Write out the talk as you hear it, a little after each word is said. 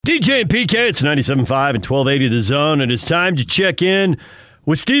DJ and PK, it's 97.5 and 1280 The Zone. It is time to check in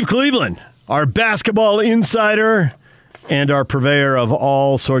with Steve Cleveland, our basketball insider and our purveyor of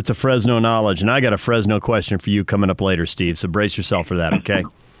all sorts of Fresno knowledge. And I got a Fresno question for you coming up later, Steve, so brace yourself for that, okay?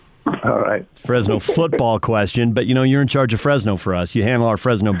 All right. Fresno football question, but you're in charge of Fresno for us. You handle our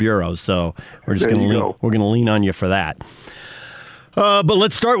Fresno bureau, so we're just going to lean on you for that. But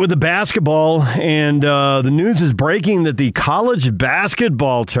let's start with the basketball, and the news is breaking that the college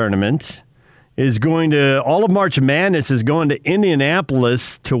basketball tournament is going to, all of March Madness is going to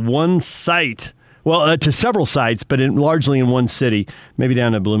Indianapolis to one site. Well, to several sites, but largely in one city, maybe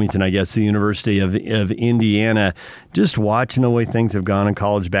down at Bloomington, I guess, the University of Indiana. Just watching the way things have gone in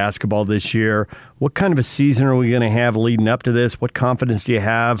college basketball this year, what kind of a season are we going to have leading up to this? What confidence do you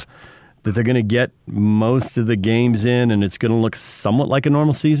have that they're going to get most of the games in and it's going to look somewhat like a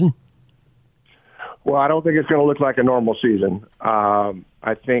normal season? Well, I don't think it's going to look like a normal season.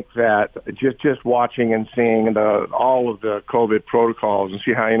 I think that just watching and seeing all of the COVID protocols and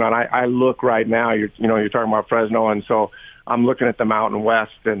see how, and I look right now, you're talking about Fresno, and so I'm looking at the Mountain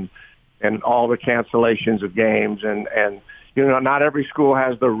West and all the cancellations of games and not every school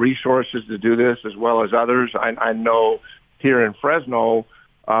has the resources to do this as well as others. I know here in Fresno,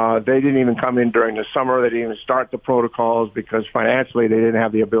 they didn't even come in during the summer. They didn't even start the protocols because financially they didn't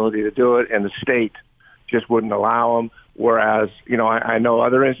have the ability to do it, and the state just wouldn't allow them. Whereas, I know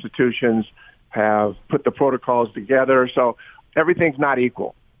other institutions have put the protocols together, so everything's not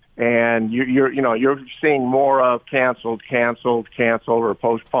equal. And you're seeing more of canceled, or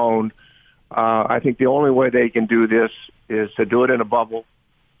postponed. I think the only way they can do this is to do it in a bubble.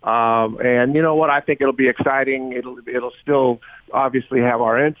 And you know what? I think it'll be exciting. It'll still obviously have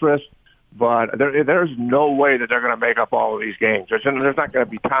our interest, but there's no way that they're going to make up all of these games. There's not going to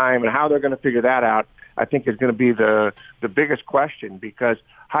be time, and how they're going to figure that out, I think, is going to be the biggest question, because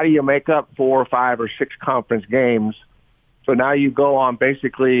how do you make up 4 or 5 or 6 conference games? So now you go on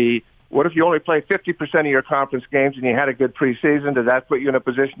basically, what if you only play 50% of your conference games and you had a good preseason? Does that put you in a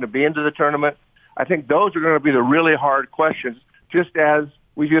position to be into the tournament? I think those are going to be the really hard questions, just as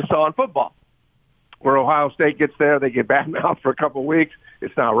we just saw in football, where Ohio State gets there, they get badmouthed for a couple of weeks.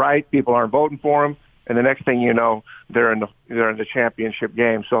 It's not right. People aren't voting for them. And the next thing you know, they're in the championship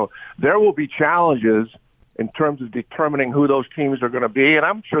game. So there will be challenges in terms of determining who those teams are going to be, and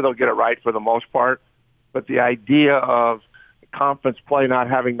I'm sure they'll get it right for the most part. But the idea of conference play not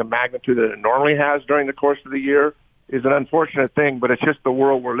having the magnitude that it normally has during the course of the year is an unfortunate thing, but it's just the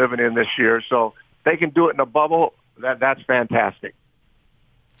world we're living in this year. So they can do it in a bubble. That's fantastic.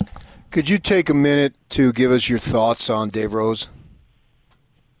 Could you take a minute to give us your thoughts on Dave Rose?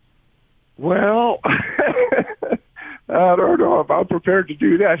 Well, I don't know if I'm prepared to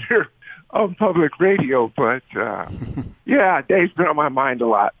do that here on public radio, but yeah, Dave's been on my mind a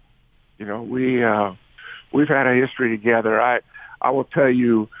lot. We've had a history together. I will tell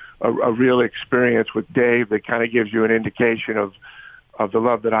you a real experience with Dave that kind of gives you an indication of the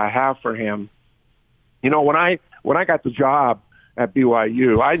love that I have for him. When I got the job at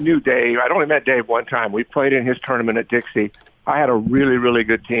BYU, I knew Dave. I'd only met Dave one time. We played in his tournament at Dixie. I had a really, really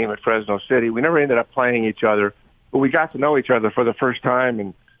good team at Fresno City. We never ended up playing each other, but we got to know each other for the first time,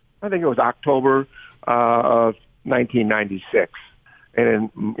 and I think it was October of 1996.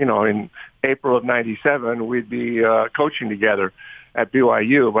 And in April of 97, we'd be coaching together at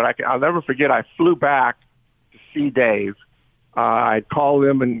BYU. But I'll never forget, I flew back to see Dave. I'd call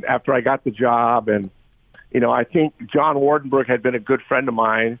him and after I got the job, and I think John Wardenberg had been a good friend of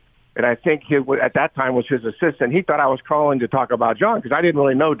mine, and I think he, at that time, was his assistant. He thought I was calling to talk about John because I didn't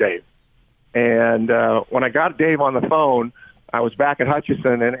really know Dave. And when I got Dave on the phone, I was back at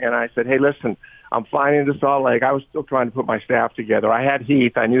Hutchinson, and I said, hey, listen, I'm flying into Salt Lake. I was still trying to put my staff together. I had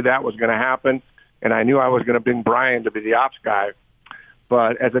Heath. I knew that was going to happen, and I knew I was going to bring Brian to be the ops guy.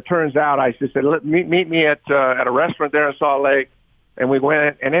 But as it turns out, I just said, meet me at a restaurant there in Salt Lake, and we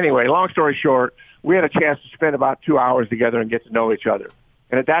went. And anyway, long story short, we had a chance to spend about 2 hours together and get to know each other.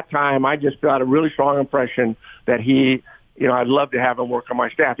 And at that time, I just got a really strong impression that I'd love to have him work on my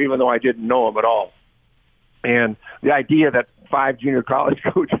staff, even though I didn't know him at all. And the idea that 4 junior college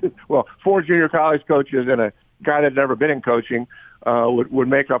coaches and a guy that's never been in coaching would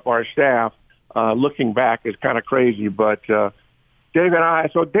make up our staff, looking back, is kind of crazy. But Dave and I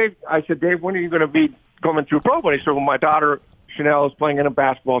said, Dave, when are you going to be coming through pro? And he said, well, my daughter, Chanel, is playing in a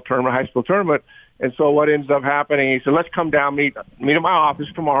basketball tournament, high school tournament. And so what ends up happening, he said, let's come down, meet at my office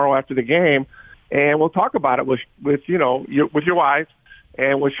tomorrow after the game, and we'll talk about it with your wife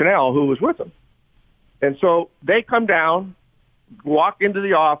and with Chanel, who was with him. And so they come down, walk into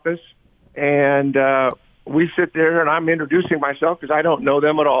the office, and we sit there, and I'm introducing myself because I don't know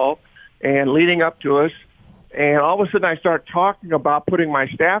them at all, and leading up to us. And all of a sudden, I start talking about putting my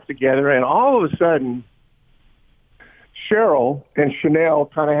staff together, and all of a sudden, Cheryl and Chanel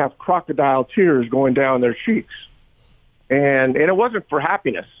kind of have crocodile tears going down their cheeks. And it wasn't for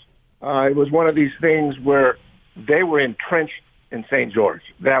happiness. It was one of these things where they were entrenched in St. George.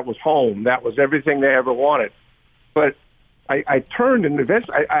 That was home. That was everything they ever wanted. But I turned, and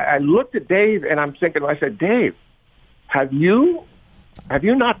eventually I looked at Dave, and I'm thinking, I said, Dave, have you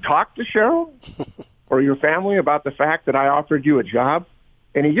not talked to Cheryl or your family about the fact that I offered you a job?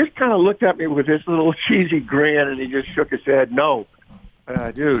 And he just kind of looked at me with this little cheesy grin, and he just shook his head. No,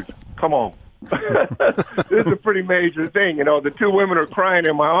 dude, come on. This is a pretty major thing. You know, the two women are crying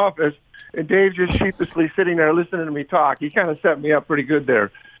in my office, and Dave's just sheepishly sitting there listening to me talk. He kind of set me up pretty good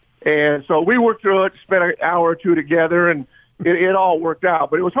there. And so we worked through it, spent an hour or two together, and it all worked out.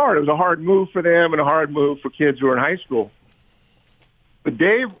 But it was hard. It was a hard move for them and a hard move for kids who are in high school. But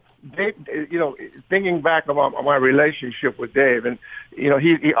Dave, you know, thinking back about my relationship with Dave, and, you know,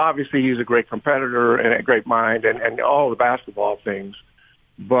 he obviously he's a great competitor and a great mind and all the basketball things.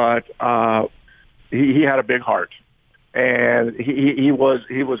 But he had a big heart, and he was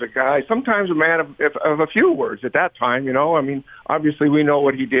a guy, sometimes a man of a few words at that time. You know, I mean, obviously we know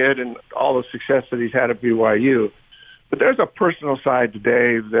what he did and all the success that he's had at BYU, but there's a personal side to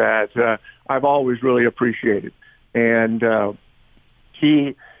Dave that I've always really appreciated, and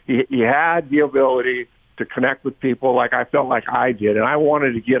he had the ability to connect with people like I felt like I did, and I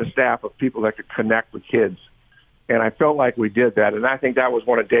wanted to get a staff of people that could connect with kids. And I felt like we did that. And I think that was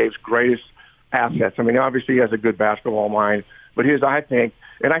one of Dave's greatest assets. I mean, obviously he has a good basketball mind, but his, I think,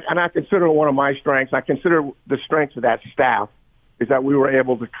 and I consider one of my strengths, I consider the strengths of that staff is that we were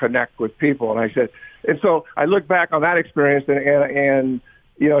able to connect with people. And I said, and so I look back on that experience and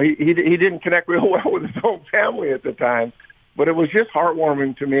you know, he didn't connect real well with his own family at the time, but it was just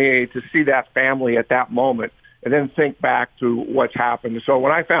heartwarming to me to see that family at that moment and then think back to what's happened. So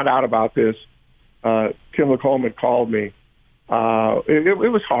when I found out about this, Tim McComb had called me.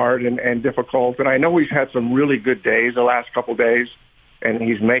 It was hard and difficult, and I know he's had some really good days the last couple of days, and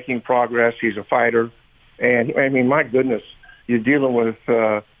he's making progress. He's a fighter, and I mean, my goodness, you're dealing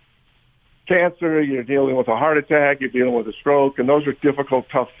with cancer, you're dealing with a heart attack, you're dealing with a stroke, and those are difficult,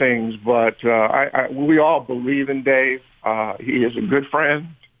 tough things. But we all believe in Dave. He is a good friend,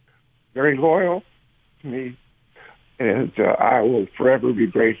 very loyal to me. And I will forever be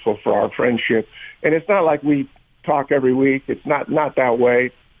grateful for our friendship. And it's not like we talk every week. It's not that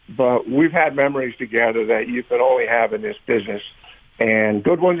way. But we've had memories together that you can only have in this business, and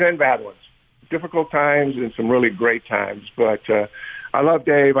good ones and bad ones. Difficult times and some really great times. But I love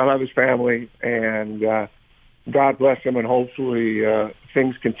Dave. I love his family. And God bless him. And hopefully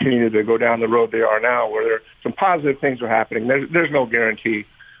things continue to go down the road they are now, where some positive things are happening. There's no guarantee.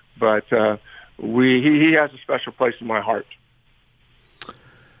 But he has a special place in my heart.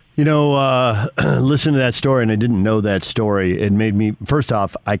 You know, listen to that story, and I didn't know that story. It made me, first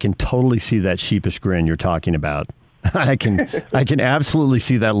off, I can totally see that sheepish grin you're talking about. I can absolutely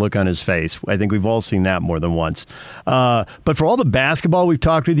see that look on his face. I think we've all seen that more than once. But for all the basketball we've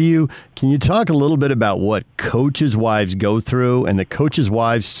talked with you, can you talk a little bit about what coaches' wives go through? And the coaches'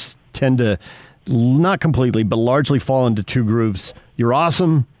 wives tend to, not completely, but largely fall into two groups. You're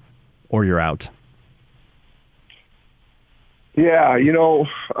awesome, or you're out. Yeah, you know,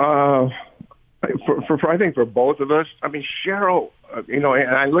 I think for both of us, I mean, Cheryl, you know,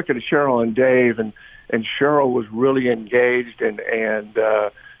 and I look at Cheryl and Dave, and Cheryl was really engaged, and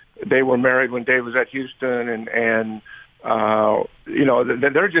they were married when Dave was at Houston, and you know,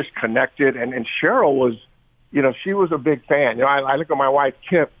 they're just connected, and Cheryl was, you know, she was a big fan. You know, I look at my wife,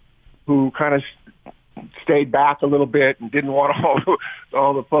 Kip, who kind of stayed back a little bit and didn't want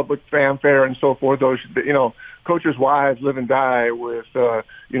all the public fanfare and so forth. Those, you know, coaches' wives live and die with,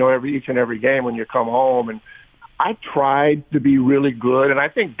 you know, each and every game when you come home. And I tried to be really good, and I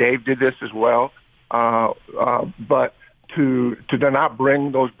think Dave did this as well. But to not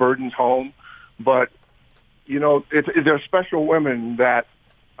bring those burdens home. But, you know, there are special women that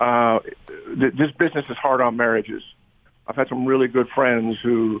this business is hard on marriages. I've had some really good friends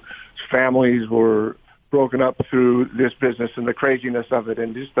whose families were broken up through this business and the craziness of it,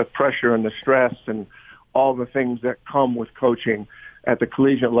 and just the pressure and the stress and all the things that come with coaching at the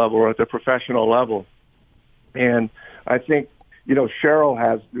collegiate level or at the professional level. And I think, you know, Cheryl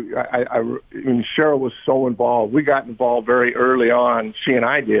has, I mean, Cheryl was so involved. We got involved very early on, she and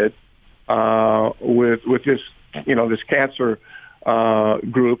I did, with this, you know, this cancer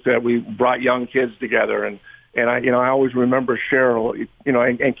group that we brought young kids together. And I, you know, I always remember Cheryl, you know,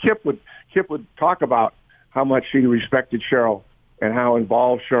 and Kip would talk about how much she respected Cheryl and how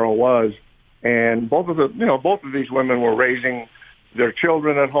involved Cheryl was. And both of these women were raising their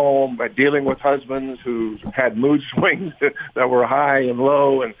children at home, dealing with husbands who had mood swings that were high and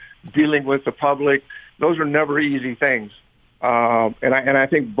low, and dealing with the public. Those are never easy things. And I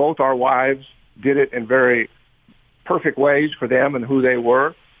think both our wives did it in very perfect ways for them and who they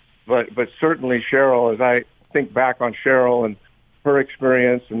were. But certainly Cheryl, as I think back on Cheryl and her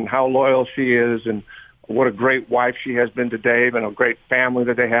experience and how loyal she is and what a great wife she has been to Dave and a great family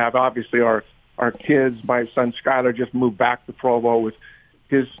that they have. Obviously, our kids, my son Skylar just moved back to Provo with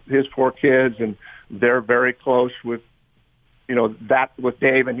his 4 kids, and they're very close with, with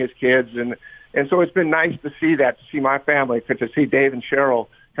Dave and his kids. And so it's been nice to see that, to see my family, to see Dave and Cheryl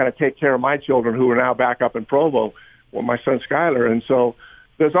kind of take care of my children who are now back up in Provo with my son Skylar. And so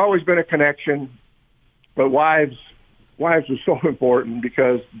there's always been a connection, but wives are so important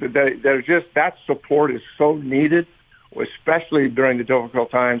because they're just, that support is so needed, especially during the difficult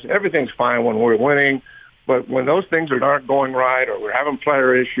times. Everything's fine when we're winning, but when those things aren't going right or we're having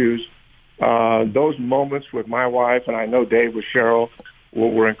player issues, those moments with my wife, and I know Dave with Cheryl,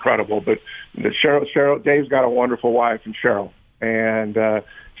 were incredible. But Cheryl, Dave's got a wonderful wife in Cheryl, and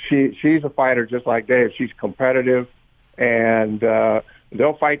she's a fighter just like Dave. She's competitive, and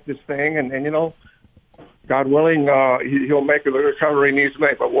they'll fight this thing, and God willing, he'll make the recovery he needs to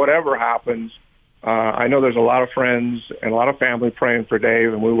make. But whatever happens, I know there's a lot of friends and a lot of family praying for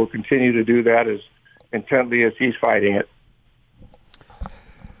Dave, and we will continue to do that as intently as he's fighting it.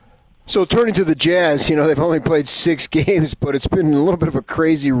 So turning to the Jazz, they've only played 6 games, but it's been a little bit of a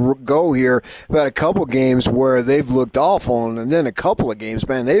crazy go here. We've had a couple games where they've looked awful, and then a couple of games,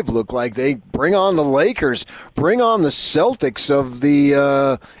 man, they've looked like they bring on the Lakers, bring on the Celtics of the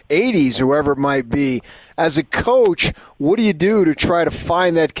 80s, whoever it might be. As a coach, what do you do to try to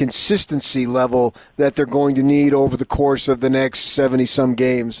find that consistency level that they're going to need over the course of the next 70-some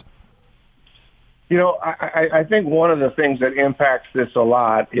games? I think one of the things that impacts this a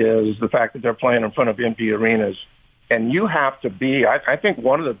lot is the fact that they're playing in front of empty arenas. And you have to be, I think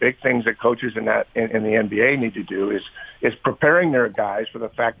one of the big things that coaches in the NBA need to do is preparing their guys for the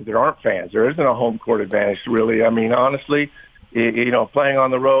fact that there aren't fans. There isn't a home court advantage, really. I mean, honestly, playing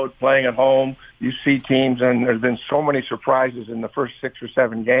on the road, playing at home, you see teams, and there's been so many surprises in the first 6 or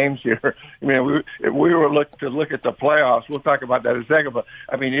 7 games here. I mean, if we were to look at the playoffs, we'll talk about that in a second, but,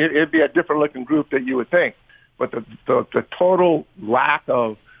 I mean, it'd be a different-looking group than you would think. But the total lack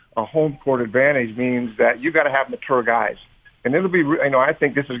of a home court advantage means that you got to have mature guys. And it'll be, I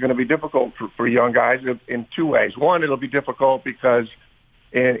think this is going to be difficult for young guys in 2 ways. One, it'll be difficult because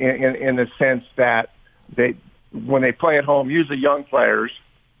in the sense that when they play at home, usually young players,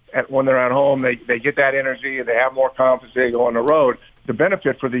 when they're at home, they get that energy, they have more confidence, they go on the road. The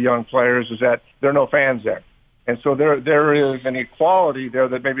benefit for the young players is that there are no fans there. And so there is an equality there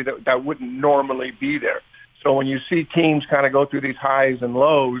that maybe that wouldn't normally be there. So when you see teams kind of go through these highs and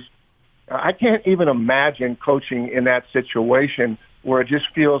lows, I can't even imagine coaching in that situation where it just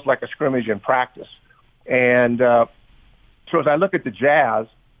feels like a scrimmage in practice. And so as I look at the Jazz,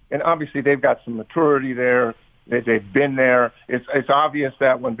 and obviously they've got some maturity there, they've been there. It's obvious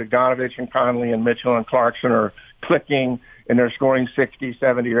that when Bogdanovich and Conley and Mitchell and Clarkson are clicking and they're scoring 60,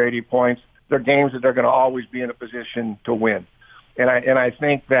 70, or 80 points, they're games that they're going to always be in a position to win. And I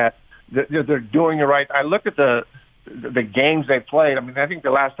think that they're doing it right. I look at the games they played. I mean, I think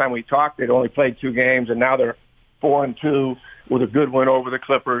the last time we talked, they'd only played 2 games, and now they're 4-2 with a good win over the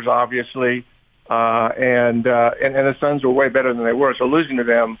Clippers, obviously. And the Suns were way better than they were. So losing to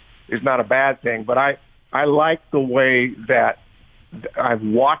them is not a bad thing. But I like the way that I've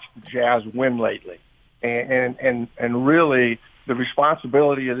watched the Jazz win lately. And really the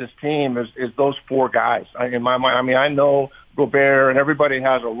responsibility of this team is those 4 guys. In my mind, I mean, I know Gobert and everybody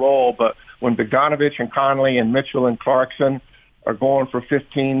has a role, but when Bogdanovich and Conley and Mitchell and Clarkson are going for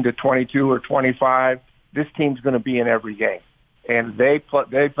 15 to 22 or 25, this team's going to be in every game. And they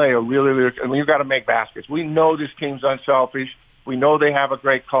play a really, really, I mean, you've got to make baskets. We know this team's unselfish. We know they have a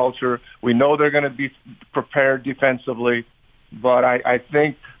great culture. We know they're going to be prepared defensively. But I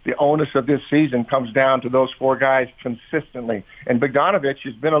think the onus of this season comes down to those 4 guys consistently. And Bogdanovich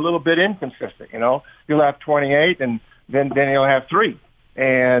has been a little bit inconsistent, He'll have 28 and then he'll have 3.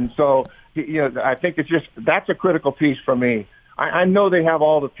 And so, I think that's a critical piece for me. I know they have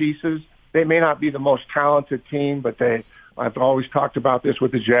all the pieces. They may not be the most talented team, but I've always talked about this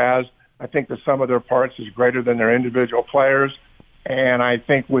with the Jazz. I think the sum of their parts is greater than their individual players. And I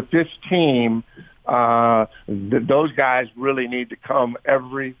think with this team, those guys really need to come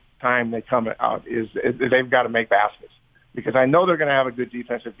every time they come out. They've got to make baskets, because I know they're going to have a good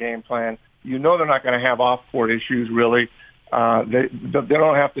defensive game plan. You know they're not going to have off-court issues, really. They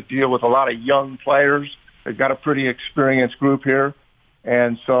don't have to deal with a lot of young players. They've got a pretty experienced group here.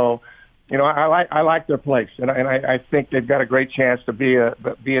 And so, I like their place. And I think they've got a great chance to be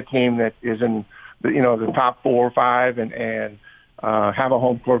a team that is in, the top 4 or 5 and have a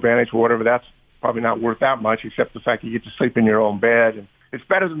home court advantage or whatever. That's probably not worth that much, except the fact you get to sleep in your own bed. And it's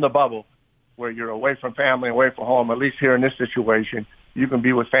better than the bubble where you're away from family, away from home. At least here in this situation, you can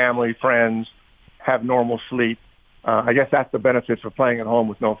be with family, friends, have normal sleep. I guess that's the benefits of playing at home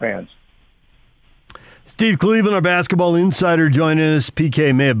with no fans. Steve Cleveland, our basketball insider, joining us.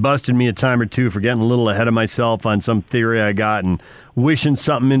 PK may have busted me a time or two for getting a little ahead of myself on some theory I got and wishing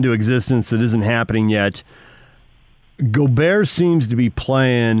something into existence that isn't happening yet. Gobert seems to be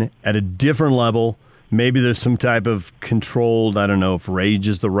playing at a different level. Maybe there's some type of controlled, I don't know if rage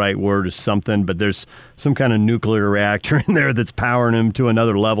is the right word or something, but there's some kind of nuclear reactor in there that's powering him to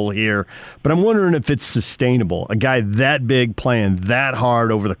another level here. But I'm wondering if it's sustainable. A guy that big playing that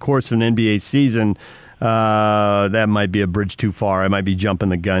hard over the course of an NBA season, that might be a bridge too far. I might be jumping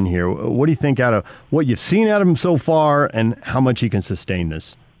the gun here. What do you think out of what you've seen out of him so far and how much he can sustain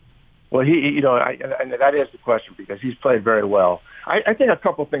this? Well, and that is the question because he's played very well. I think a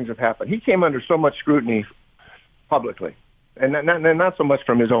couple of things have happened. He came under so much scrutiny publicly, and not so much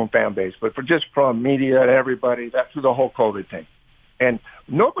from his own fan base, but just from media and everybody, through the whole COVID thing. And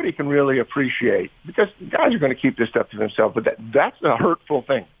nobody can really appreciate, because guys are going to keep this stuff to themselves, but that's a hurtful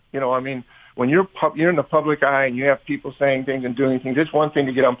thing. When you're in the public eye and you have people saying things and doing things, it's one thing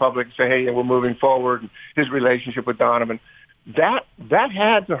to get on public and say, hey, we're moving forward, and his relationship with Donovan. That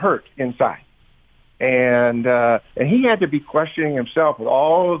had to hurt inside. And he had to be questioning himself with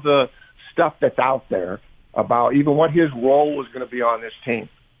all of the stuff that's out there about even what his role was going to be on this team.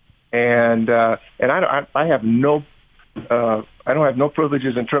 And I have no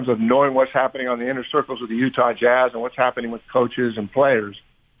privileges in terms of knowing what's happening on the inner circles of the Utah Jazz and what's happening with coaches and players.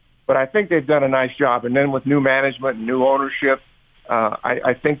 But I think they've done a nice job. And then with new management and new ownership,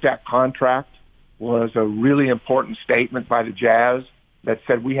 I think that contract was a really important statement by the Jazz that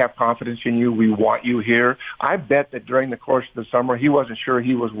said, we have confidence in you. We want you here. I bet that during the course of the summer, he wasn't sure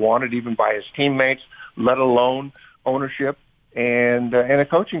he was wanted even by his teammates, let alone ownership and a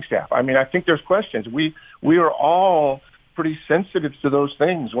coaching staff. I mean, I think there's questions. We are all pretty sensitive to those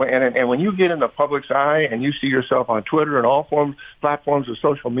things. And when you get in the public's eye and you see yourself on Twitter and all platforms of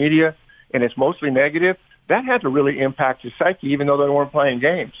social media, and it's mostly negative, that had to really impact his psyche, even though they weren't playing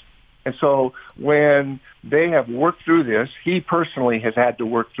games. And so when they have worked through this, he personally has had to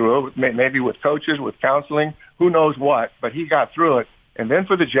work through it, maybe with coaches, with counseling, who knows what, but he got through it. And then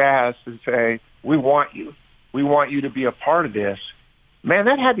for the Jazz to say, we want you. We want you to be a part of this. Man,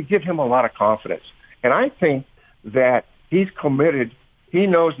 that had to give him a lot of confidence. And I think that he's committed. He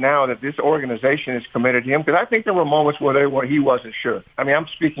knows now that this organization is committed to him, because I think there were moments where he wasn't sure. I mean, I'm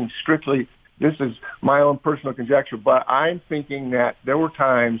speaking strictly, this is my own personal conjecture, but I'm thinking that there were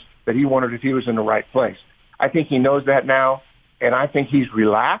times that he wondered if he was in the right place. I think he knows that now, and I think he's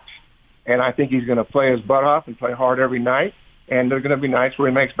relaxed, and I think he's going to play his butt off and play hard every night, and there are going to be nights where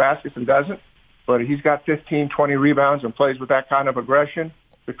he makes baskets and doesn't, but he's got 15, 20 rebounds and plays with that kind of aggression.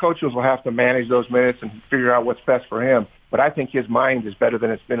 The coaches will have to manage those minutes and figure out what's best for him, but I think his mind is better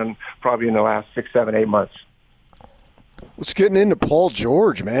than it's been probably in the last 6, 7, 8 months. Let's get into Paul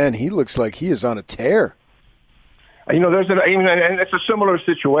George, man. He looks like he is on a tear. And it's a similar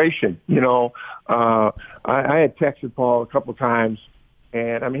situation. I had texted Paul a couple of times,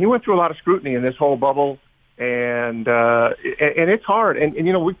 and I mean, he went through a lot of scrutiny in this whole bubble, and it's hard. And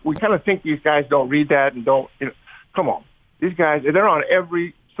we kind of think these guys don't read that and don't. Come on, these guys, they're on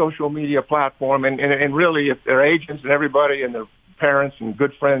every social media platform, and really, if their agents and everybody and their parents and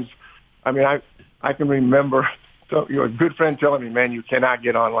good friends, I mean, I can remember. So a good friend telling me, man, you cannot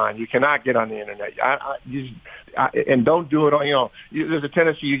get online. You cannot get on the internet. And don't do it. There's a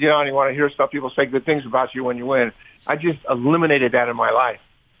tendency you get on, you want to hear stuff, people say good things about you when you win. I just eliminated that in my life.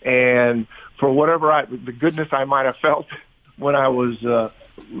 And for whatever the goodness I might have felt when I was,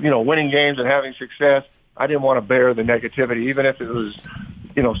 winning games and having success, I didn't want to bear the negativity, even if it was,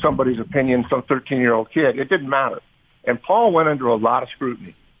 somebody's opinion, some 13-year-old kid. It didn't matter. And Paul went under a lot of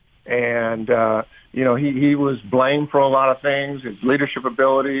scrutiny. And, he was blamed for a lot of things, his leadership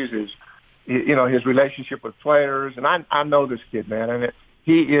abilities, his relationship with players. And I know this kid, man, and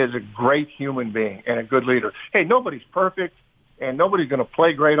he is a great human being and a good leader. Hey, nobody's perfect, and nobody's going to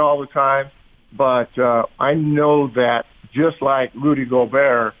play great all the time. But I know that just like Rudy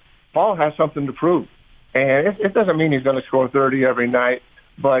Gobert, Paul has something to prove. And it doesn't mean he's going to score 30 every night,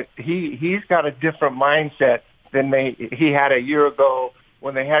 but he's got a different mindset than he had a year ago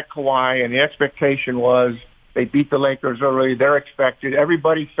when they had Kawhi, and the expectation was they beat the Lakers early. They're expected.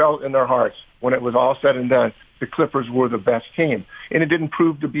 Everybody felt in their hearts when it was all said and done, the Clippers were the best team. And it didn't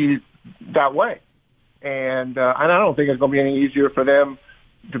prove to be that way. And I don't think it's going to be any easier for them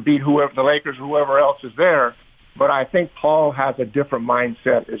to beat whoever, the Lakers, whoever else is there. But I think Paul has a different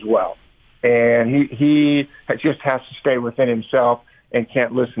mindset as well. And he just has to stay within himself and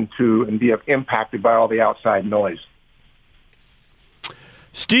can't listen to and be impacted by all the outside noise.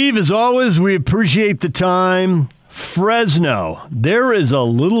 Steve, as always, we appreciate the time. Fresno, there is a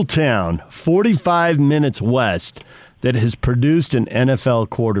little town 45 minutes west that has produced an NFL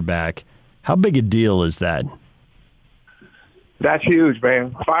quarterback. How big a deal is that? That's huge,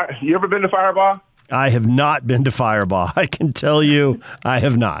 man. You ever been to Firebaugh? I have not been to Firebaugh. I can tell you I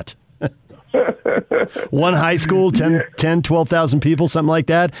have not. One high school, 12,000 people, something like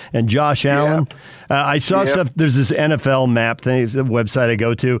that, and Josh Allen. I saw stuff. There's this NFL map thing, it's a website I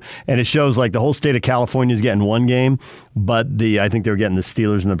go to, and it shows like the whole state of California is getting one game, but I think they were getting the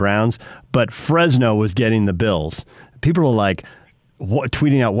Steelers and the Browns, but Fresno was getting the Bills. People were like,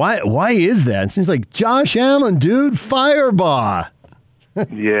 tweeting out, why is that? It seems like Josh Allen, dude, Firebaugh.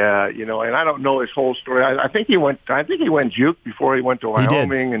 Yeah, and I don't know his whole story. I think he went juke before he went to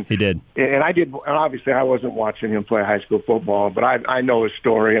Wyoming. He did. And I did. And obviously, I wasn't watching him play high school football, but I know his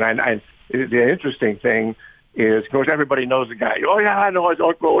story. And the interesting thing is, of course, everybody knows the guy. Oh yeah, I know his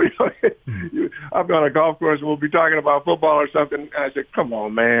uncle. I'm on a golf course and we'll be talking about football or something. And I said, "Come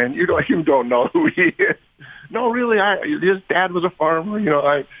on, man, you don't know who he is." No, really, his dad was a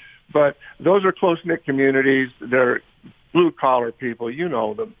farmer. But those are close-knit communities. They're blue-collar people,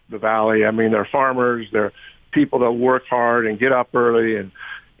 the Valley. I mean, they're farmers. They're people that work hard and get up early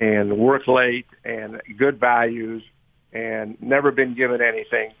and work late and good values and never been given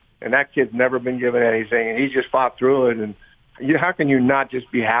anything. And that kid's never been given anything, and he just fought through it. And how can you not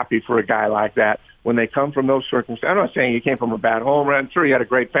just be happy for a guy like that when they come from those circumstances? I'm not saying he came from a bad home. I'm sure he had a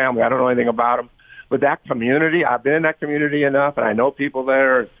great family. I don't know anything about him. But that community, I've been in that community enough, and I know people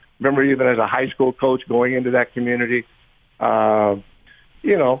there. Remember, even as a high school coach going into that community, it's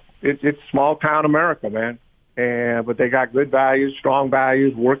small town America, man. But they got good values, strong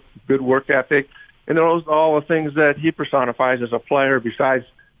values, good work ethic, and those are all the things that he personifies as a player. Besides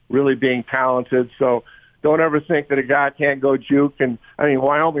really being talented, so don't ever think that a guy can't go juke. And I mean,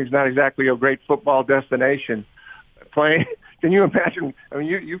 Wyoming's not exactly a great football destination. Can you imagine? I mean,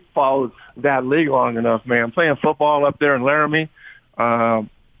 you followed that league long enough, man. Playing football up there in Laramie, one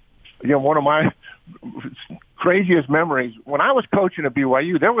of my craziest memories, when I was coaching at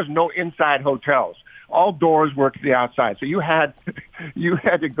BYU, there was no inside hotels. All doors were to the outside. So you had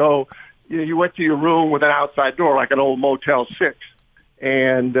to go, you went to your room with an outside door, like an old Motel 6.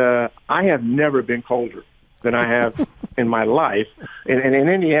 And I have never been colder than I have in my life. And in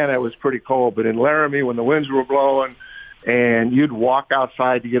Indiana, it was pretty cold. But in Laramie, when the winds were blowing and you'd walk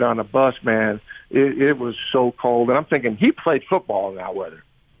outside to get on a bus, man, it was so cold. And I'm thinking, he played football in that weather.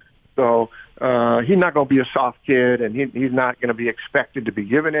 So he's not going to be a soft kid, and he's not going to be expected to be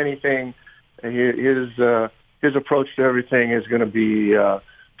given anything. His approach to everything is going to be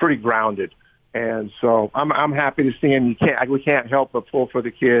pretty grounded. And so I'm happy to see him. We can't help but pull for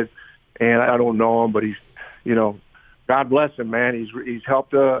the kid. And I don't know him, but he's, God bless him, man. He's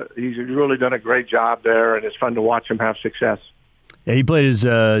helped. He's really done a great job there, and it's fun to watch him have success. Yeah, he played his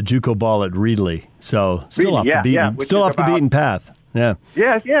JUCO ball at Reedley, so still off the beaten path. Yeah.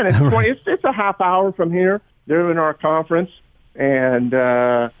 Yeah, and it's a half hour from here. They're in our conference, and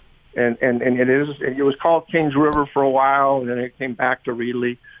it was called Kings River for a while, and then it came back to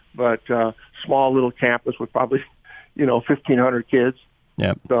Reedley. But small little campus with probably 1,500 kids.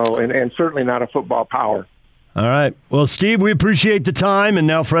 Yep. So and certainly not a football power. All right. Well, Steve, we appreciate the time, and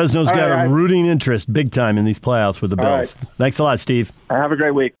now Fresno's got a rooting interest big time in these playoffs with the Bills. Right. Thanks a lot, Steve. Have a great week.